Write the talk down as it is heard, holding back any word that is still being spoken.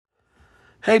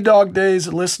Hey, Dog Days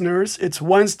listeners. It's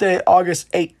Wednesday,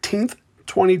 August 18th,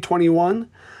 2021,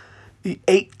 the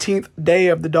 18th day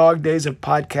of the Dog Days of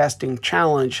Podcasting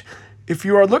Challenge. If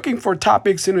you are looking for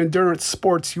topics in endurance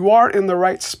sports, you are in the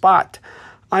right spot.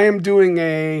 I am doing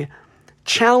a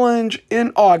challenge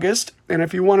in August, and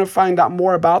if you want to find out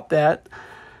more about that,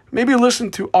 maybe listen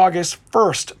to August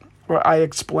 1st, where I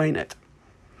explain it.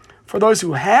 For those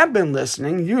who have been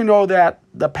listening, you know that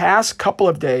the past couple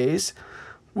of days,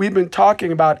 we've been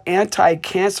talking about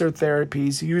anti-cancer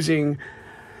therapies using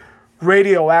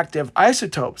radioactive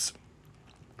isotopes.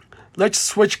 Let's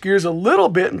switch gears a little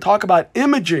bit and talk about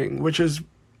imaging, which is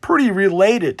pretty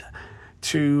related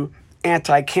to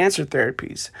anti-cancer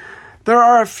therapies. There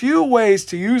are a few ways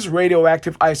to use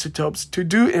radioactive isotopes to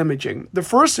do imaging. The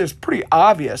first is pretty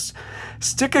obvious.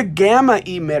 Stick a gamma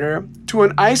emitter to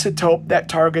an isotope that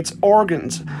targets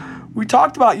organs. We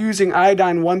talked about using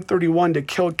iodine-131 to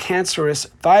kill cancerous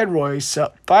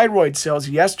thyroid cells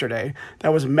yesterday.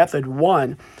 That was method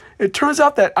 1. It turns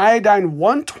out that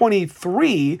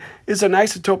iodine-123 is an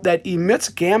isotope that emits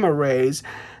gamma rays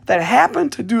that happen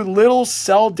to do little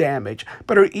cell damage,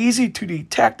 but are easy to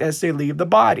detect as they leave the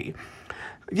body.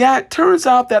 Yeah, it turns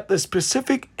out that the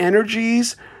specific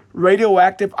energies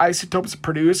radioactive isotopes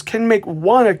produce can make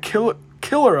one a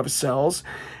killer of cells,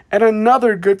 and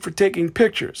another good for taking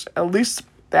pictures. At least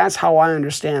that's how I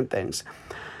understand things.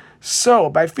 So,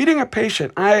 by feeding a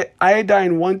patient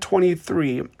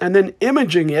iodine-123 and then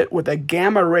imaging it with a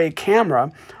gamma ray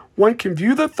camera, one can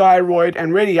view the thyroid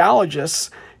and radiologists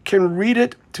can read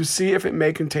it to see if it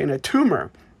may contain a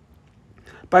tumor.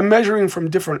 By measuring from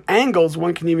different angles,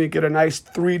 one can even get a nice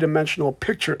three-dimensional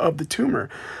picture of the tumor.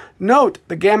 Note,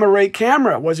 the gamma ray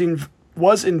camera was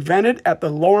invented at the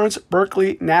Lawrence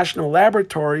Berkeley National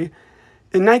Laboratory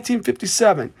in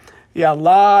 1957. Yeah, a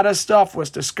lot of stuff was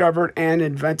discovered and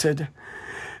invented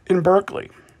in Berkeley.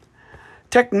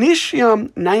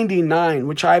 Technetium-99,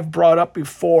 which I've brought up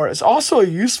before, is also a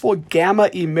useful gamma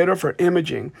emitter for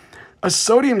imaging. A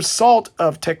sodium salt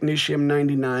of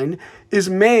technetium-99 is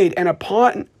made and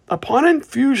upon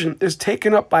infusion is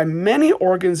taken up by many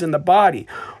organs in the body.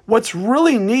 What's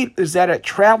really neat is that it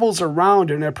travels around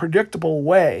in a predictable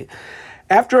way.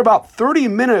 After about 30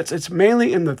 minutes, it's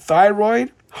mainly in the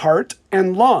thyroid, heart,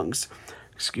 and lungs.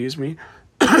 Excuse me.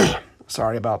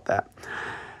 Sorry about that.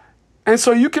 And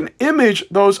so you can image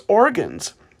those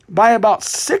organs. By about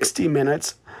 60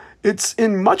 minutes, it's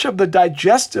in much of the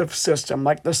digestive system,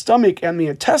 like the stomach and the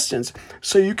intestines,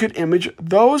 so you could image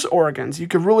those organs. You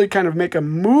could really kind of make a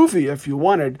movie if you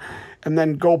wanted, and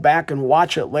then go back and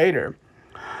watch it later.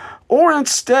 Or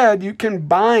instead, you can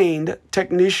bind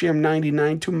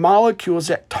technetium-99 to molecules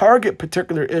that target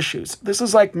particular issues. This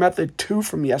is like method 2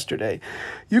 from yesterday.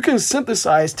 You can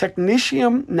synthesize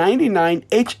technetium-99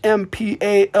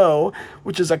 HMPAO,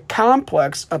 which is a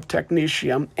complex of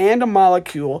technetium and a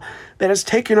molecule that is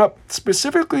taken up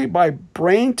specifically by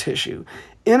brain tissue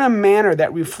in a manner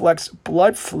that reflects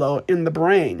blood flow in the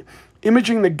brain.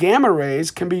 Imaging the gamma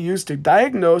rays can be used to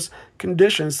diagnose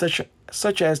conditions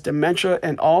such as dementia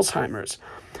and Alzheimer's.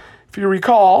 If you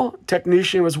recall,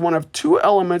 technetium is one of 2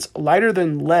 elements lighter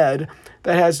than lead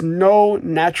that has no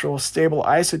natural stable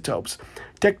isotopes.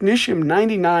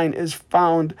 Technetium-99 is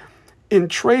found in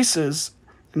traces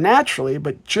naturally,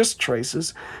 but just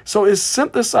traces, so is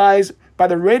synthesized by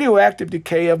the radioactive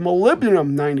decay of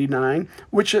molybdenum-99,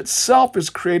 which itself is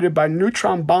created by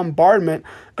neutron bombardment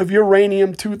of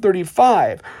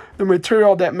uranium-235, the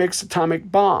material that makes atomic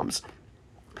bombs.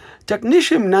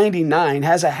 Technetium-99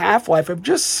 has a half-life of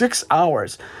just 6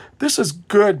 hours. This is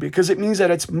good because it means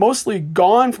that it's mostly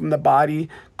gone from the body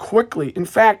quickly. In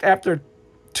fact, after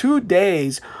 2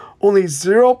 days, only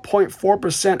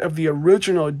 0.4% of the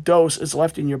original dose is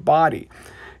left in your body.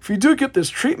 If you do get this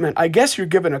treatment, I guess you're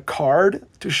given a card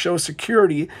to show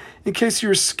security in case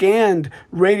you're scanned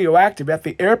radioactive at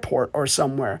the airport or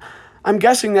somewhere. I'm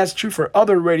guessing that's true for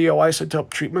other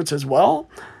radioisotope treatments as well.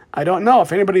 I don't know.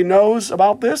 If anybody knows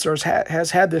about this or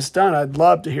has had this done, I'd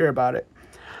love to hear about it.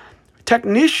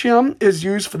 Technetium is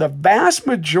used for the vast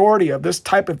majority of this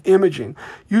type of imaging,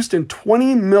 used in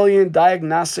 20 million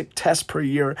diagnostic tests per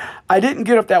year. I didn't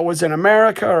get if that was in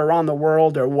America or around the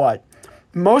world or what.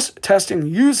 Most testing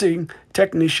using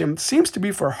technetium seems to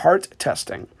be for heart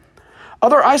testing.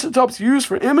 Other isotopes used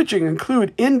for imaging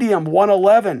include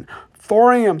indium-111,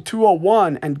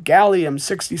 thorium-201, and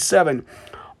gallium-67.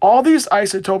 All these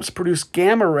isotopes produce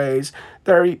gamma rays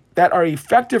that are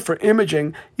effective for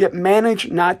imaging, yet manage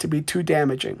not to be too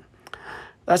damaging.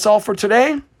 That's all for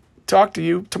today. Talk to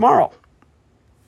you tomorrow.